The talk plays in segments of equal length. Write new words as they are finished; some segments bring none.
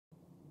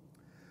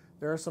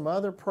There are some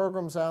other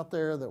programs out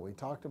there that we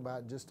talked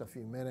about just a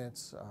few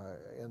minutes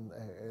in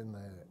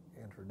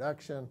the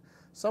introduction.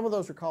 Some of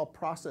those are called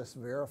process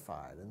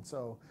verified, and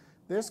so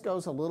this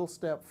goes a little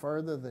step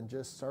further than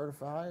just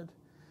certified.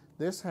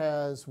 This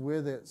has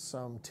with it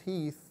some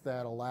teeth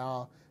that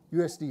allow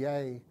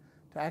USDA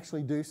to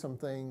actually do some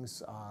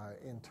things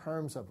in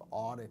terms of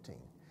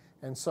auditing.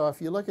 And so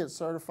if you look at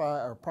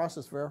certified or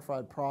process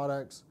verified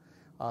products,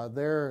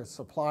 their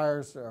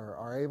suppliers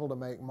are able to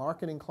make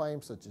marketing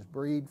claims such as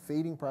breed,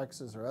 feeding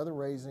practices, or other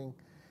raising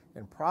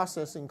and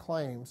processing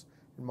claims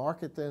and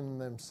market them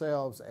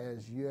themselves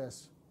as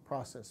U.S.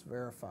 process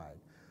verified.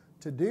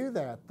 To do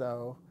that,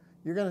 though,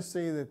 you're going to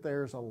see that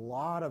there's a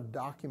lot of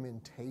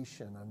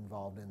documentation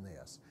involved in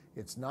this.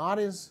 It's not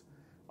as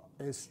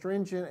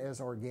stringent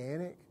as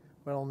organic,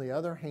 but on the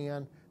other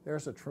hand,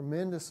 there's a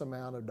tremendous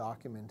amount of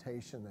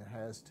documentation that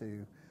has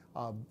to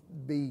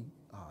be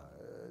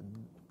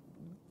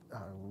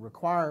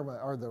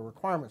the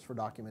requirements for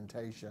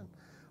documentation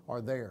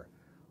are there.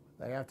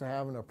 They have to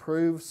have an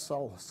approved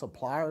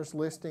suppliers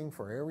listing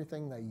for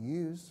everything they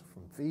use,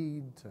 from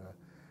feed to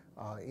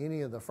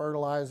any of the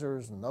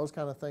fertilizers and those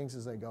kind of things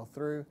as they go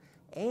through,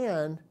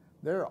 and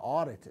they're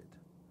audited.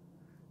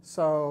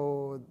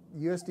 So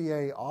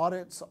USDA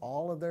audits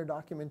all of their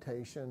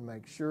documentation,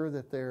 make sure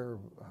that they're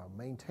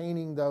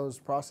maintaining those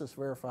process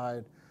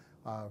verified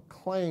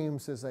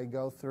claims as they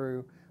go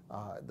through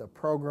the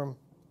program.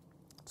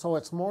 So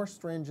it's more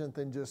stringent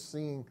than just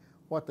seeing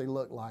what they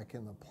look like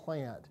in the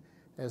plant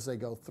as they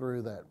go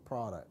through that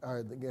product,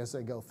 or as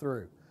they go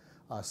through.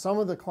 Some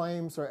of the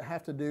claims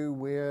have to do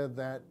with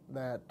that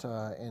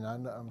and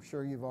I'm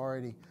sure you've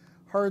already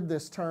heard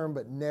this term,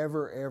 but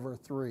never ever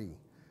 3.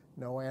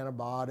 No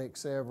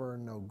antibiotics ever,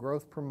 no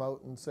growth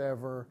promotants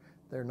ever.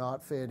 They're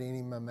not fed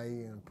any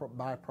mammalian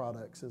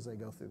byproducts as they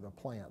go through the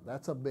plant.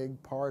 That's a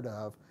big part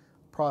of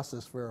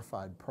process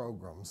verified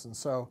programs. And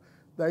so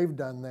they've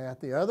done that.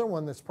 The other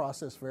one that's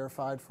process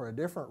verified for a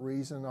different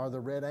reason are the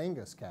Red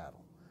Angus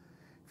cattle.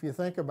 If you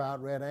think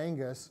about Red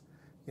Angus,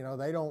 you know,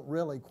 they don't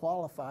really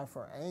qualify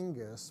for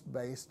Angus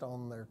based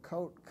on their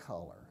coat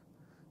color.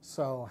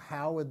 So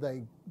how would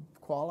they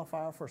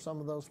qualify for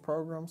some of those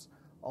programs?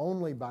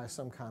 Only by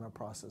some kind of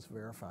process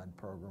verified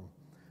program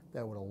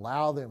that would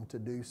allow them to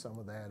do some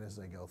of that as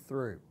they go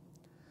through.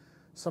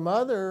 Some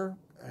other,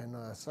 and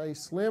say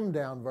slimmed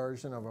down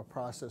version of a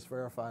process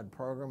verified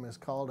program is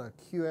called a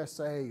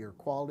QSA, or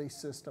Quality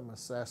System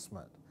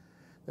Assessment.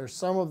 There's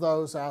some of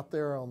those out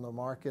there on the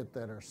market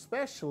that are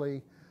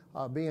especially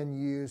being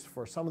used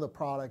for some of the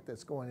product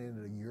that's going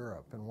into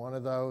Europe, and one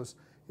of those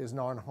is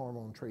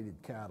non-hormone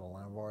treated cattle.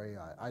 And I've already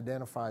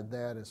identified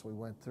that as we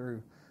went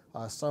through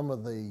some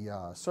of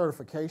the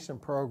certification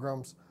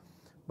programs,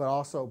 but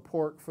also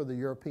pork for the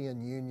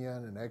European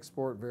Union and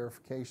export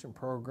verification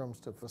programs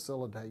to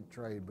facilitate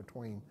trade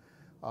between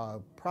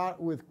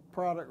with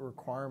product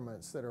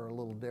requirements that are a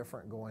little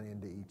different going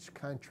into each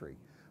country.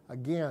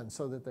 Again,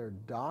 so that they're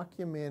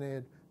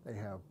documented, they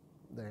have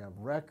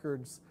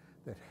records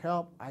that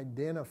help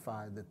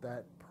identify that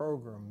that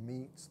program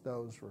meets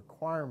those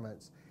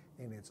requirements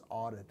and it's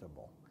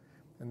auditable.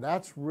 And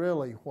that's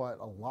really what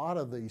a lot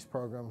of these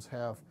programs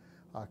have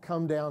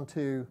come down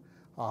to,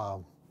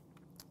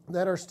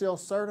 that are still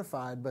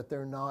certified, but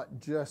they're not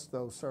just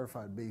those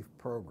certified beef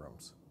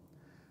programs.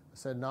 I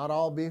said not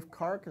all beef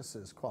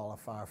carcasses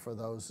qualify for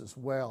those as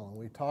well, and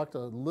we talked a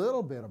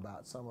little bit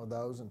about some of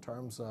those in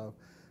terms of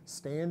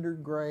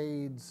standard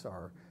grades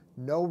or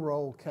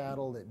no-roll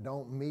cattle that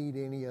don't meet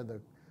any of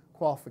the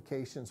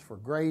qualifications for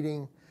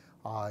grading,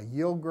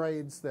 yield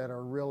grades that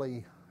are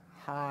really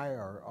high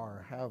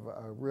or have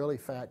a really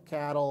fat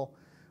cattle,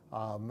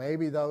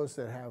 maybe those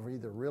that have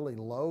either really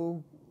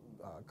low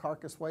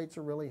carcass weights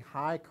or really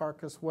high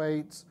carcass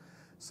weights.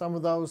 Some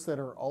of those that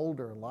are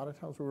older, a lot of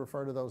times we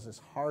refer to those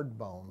as hard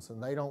bones,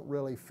 and they don't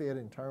really fit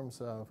in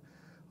terms of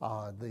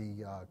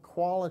the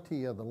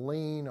quality of the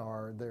lean,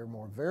 or they're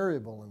more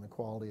variable in the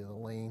quality of the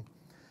lean.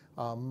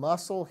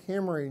 Muscle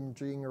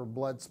hemorrhaging or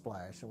blood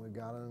splash, and we've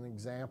got an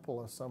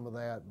example of some of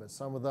that, but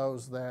some of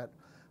those that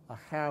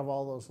have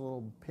all those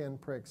little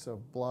pinpricks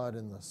of blood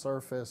in the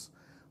surface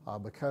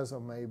because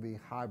of maybe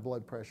high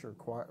blood pressure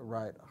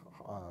right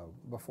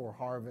before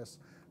harvest.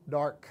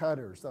 Dark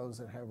cutters, those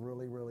that have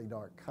really, really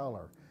dark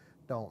color,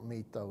 don't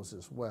meet those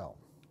as well.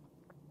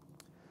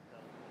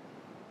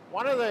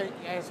 One of the,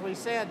 as we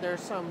said,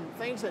 there's some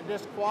things that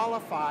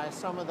disqualify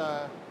some of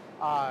the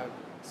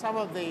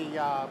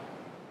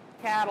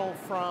cattle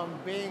from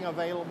being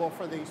available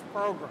for these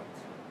programs.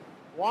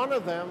 One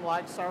of them,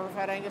 like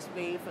certified Angus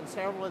beef and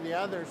several of the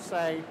others,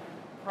 say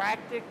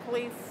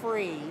practically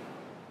free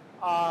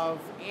of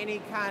any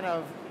kind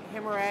of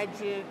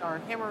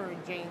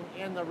hemorrhaging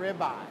in the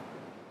ribeye.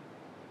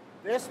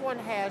 This one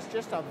has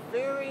just a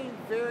very,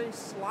 very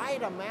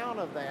slight amount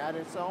of that.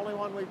 It's the only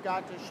one we've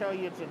got to show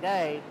you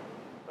today.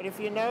 But if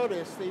you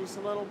notice these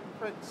little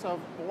pricks of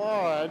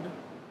blood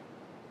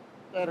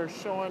that are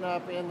showing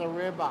up in the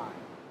ribeye,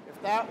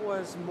 if that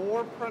was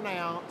more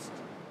pronounced,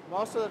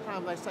 most of the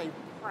time they say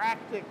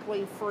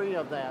practically free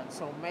of that.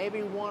 So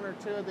maybe 1 or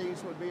 2 of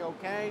these would be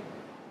okay.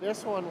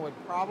 This one would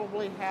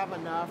probably have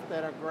enough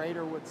that a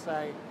grader would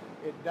say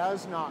it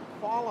does not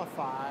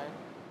qualify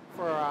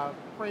for a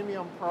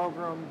premium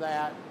program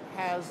that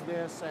has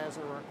this as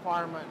a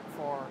requirement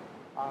for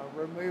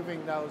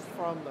removing those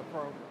from the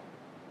program.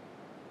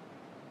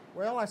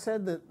 Well, I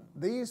said that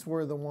these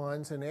were the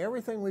ones, and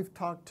everything we've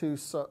talked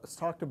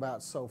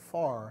about so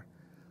far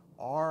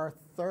are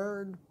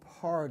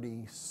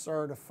third-party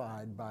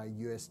certified by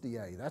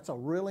USDA. That's a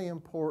really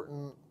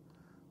important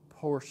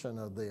portion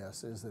of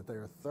this, is that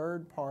they're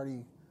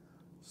third-party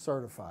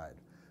certified.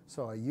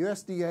 So a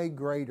USDA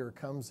grader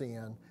comes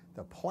in,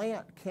 the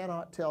plant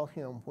cannot tell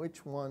him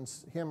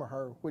him or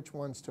her, which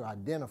ones to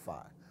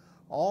identify.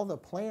 All the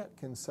plant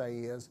can say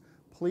is,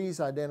 please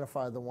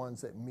identify the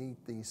ones that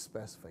meet these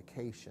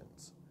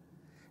specifications.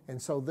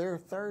 And so there's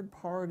a third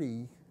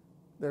party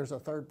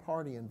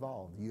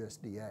involved,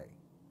 USDA.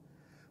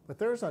 But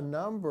there's a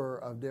number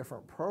of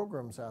different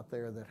programs out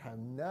there that have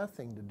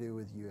nothing to do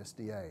with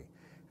USDA.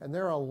 And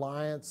they're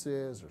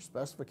alliances or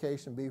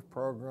specification beef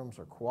programs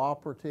or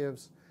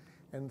cooperatives.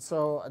 And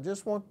so I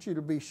just want you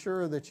to be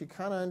sure that you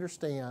kind of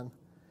understand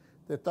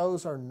that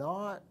those are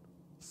not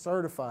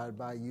certified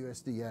by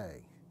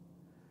USDA.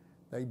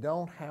 They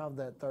don't have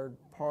that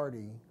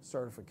third-party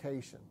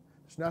certification.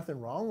 There's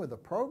nothing wrong with the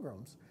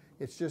programs.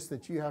 It's just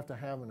that you have to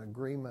have an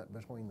agreement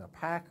between the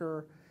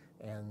packer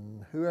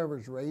and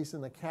whoever's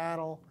raising the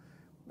cattle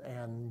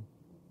and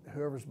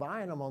whoever's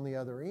buying them on the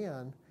other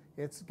end.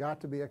 It's got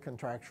to be a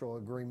contractual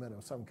agreement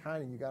of some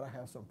kind, and you got to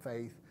have some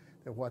faith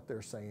that what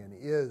they're saying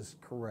is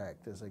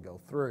correct as they go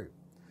through.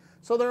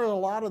 So there are a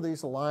lot of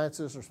these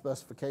alliances or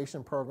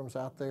specification programs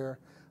out there.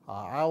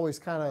 I always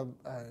kind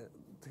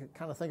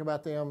of think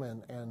about them,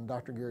 and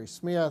Dr. Gary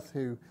Smith,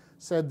 who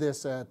said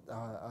this at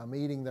a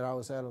meeting that I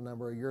was at a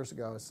number of years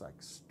ago, it's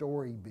like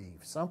story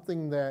beef,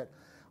 something that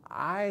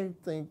I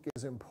think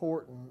is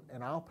important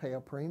and I'll pay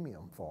a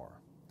premium for.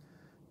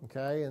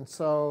 Okay, and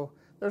so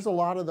there's a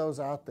lot of those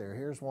out there.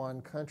 Here's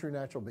one, Country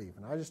Natural Beef,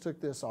 and I just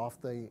took this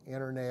off the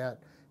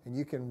internet, and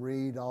you can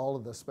read all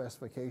of the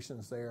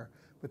specifications there.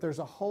 But there's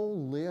a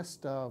whole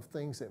list of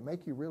things that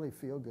make you really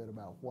feel good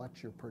about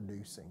what you're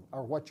producing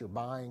or what you're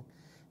buying,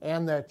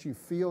 and that you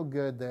feel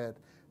good that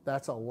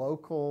that's a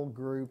local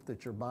group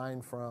that you're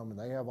buying from, and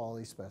they have all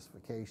these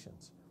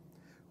specifications.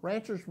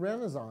 Rancher's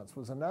Renaissance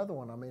was another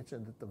one I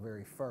mentioned at the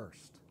very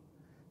first.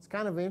 It's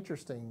kind of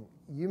interesting.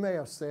 You may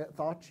have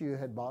thought you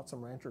had bought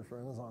some Rancher's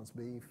Renaissance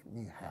beef, and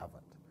you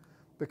haven't,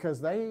 because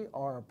they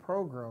are a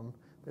program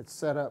that's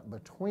set up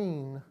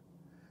between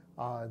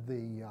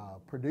the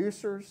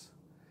producers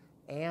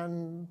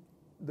and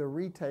the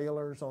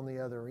retailers on the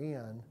other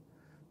end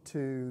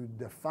to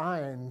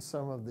define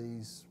some of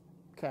these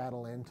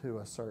cattle into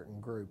a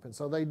certain group. And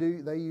so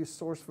they use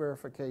source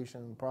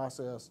verification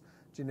process,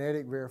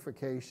 genetic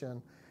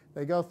verification.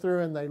 They go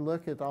through and they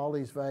look at all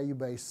these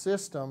value-based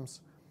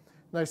systems,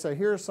 and they say,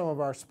 here are some of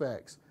our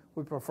specs.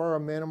 We prefer a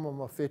minimum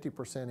of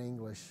 50%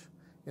 English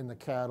in the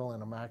cattle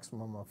and a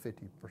maximum of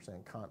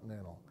 50%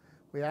 continental.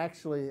 We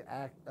actually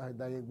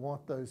they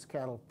want those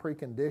cattle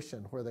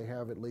preconditioned where they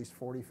have at least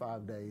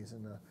 45 days.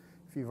 And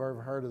if you've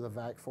ever heard of the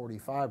VAC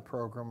 45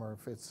 program, or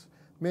if it's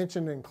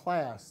mentioned in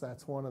class,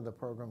 that's one of the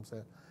programs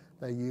that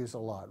they use a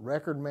lot.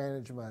 Record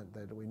management,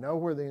 that we know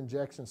where the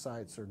injection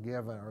sites are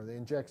given or the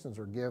injections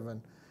are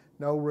given,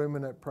 no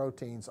ruminant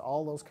proteins,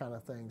 all those kind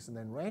of things. And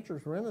then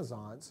Rancher's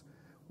Renaissance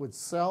would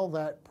sell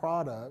that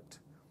product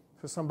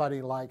to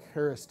somebody like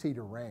Harris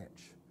Teeter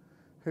Ranch,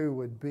 who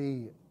would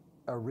be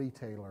a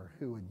retailer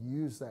who would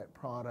use that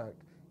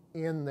product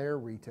in their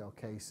retail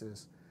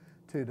cases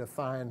to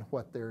define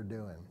what they're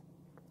doing.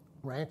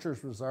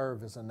 Rancher's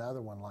Reserve is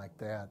another one like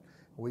that.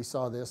 We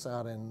saw this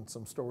out in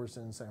some stores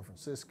in San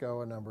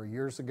Francisco a number of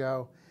years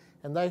ago,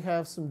 and they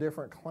have some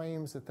different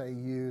claims that they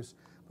use,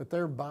 but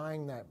they're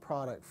buying that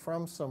product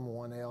from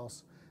someone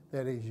else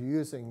that is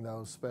using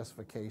those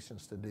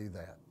specifications to do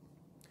that.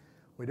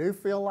 We do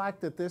feel like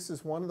that this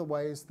is one of the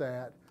ways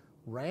that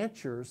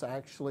ranchers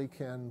actually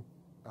can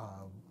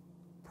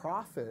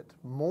profit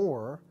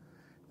more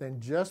than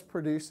just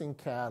producing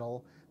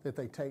cattle that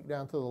they take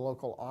down to the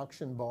local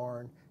auction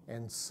barn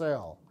and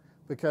sell,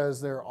 because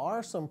there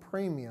are some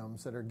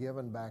premiums that are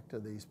given back to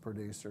these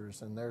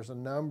producers, and there's a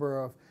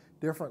number of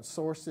different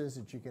sources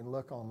that you can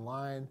look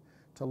online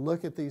to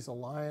look at these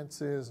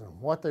alliances and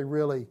what they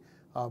really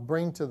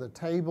bring to the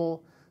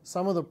table.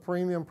 Some of the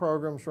premium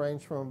programs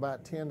range from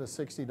about $10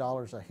 to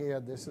 $60 a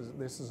head. This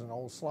is an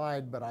old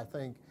slide, but I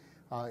think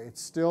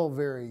it's still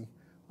very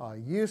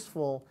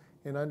useful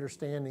in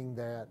understanding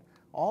that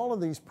all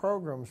of these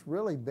programs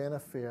really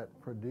benefit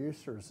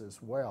producers as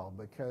well,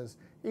 because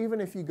even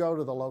if you go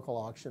to the local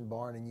auction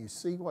barn and you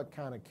see what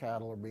kind of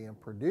cattle are being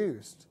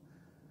produced,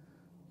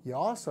 you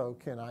also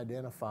can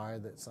identify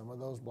that some of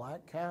those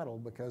black cattle,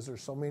 because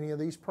there's so many of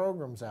these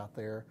programs out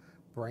there,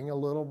 bring a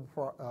little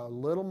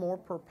more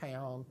per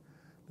pound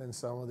than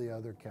some of the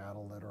other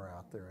cattle that are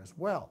out there as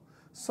well.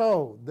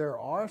 So there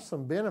are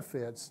some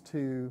benefits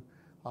to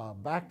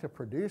back to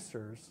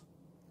producers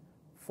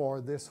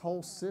for this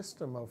whole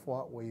system of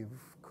what we've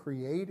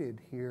created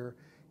here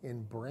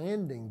in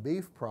branding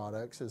beef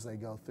products as they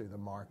go through the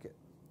market.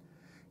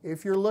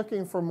 If you're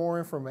looking for more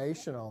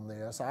information on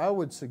this, I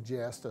would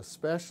suggest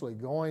especially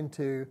going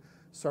to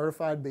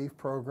certified beef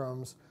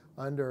programs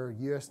under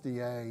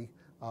USDA,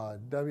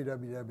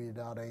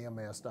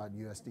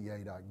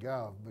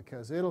 www.ams.usda.gov,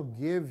 because it'll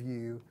give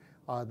you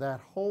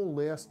that whole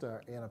list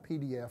in a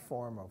PDF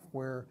form of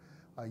where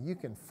you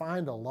can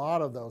find a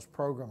lot of those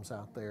programs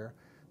out there.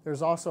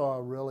 There's also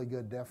a really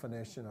good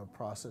definition of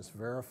process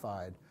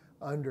verified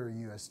under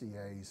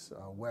USDA's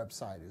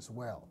website as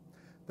well.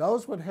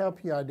 Those would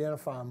help you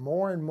identify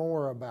more and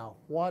more about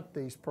what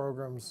these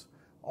programs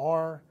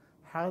are,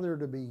 how they're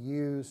to be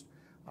used.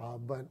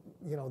 But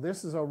you know,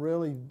 this is a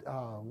really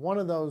one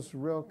of those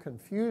real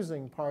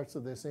confusing parts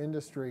of this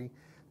industry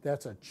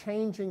that's a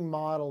changing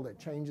model that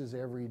changes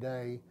every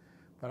day.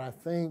 But I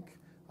think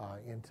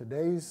in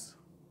today's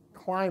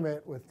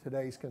climate with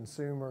today's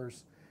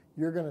consumers,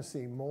 you're going to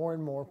see more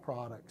and more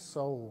products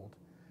sold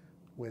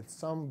with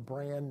some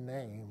brand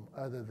name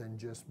other than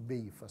just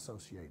beef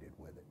associated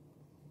with it.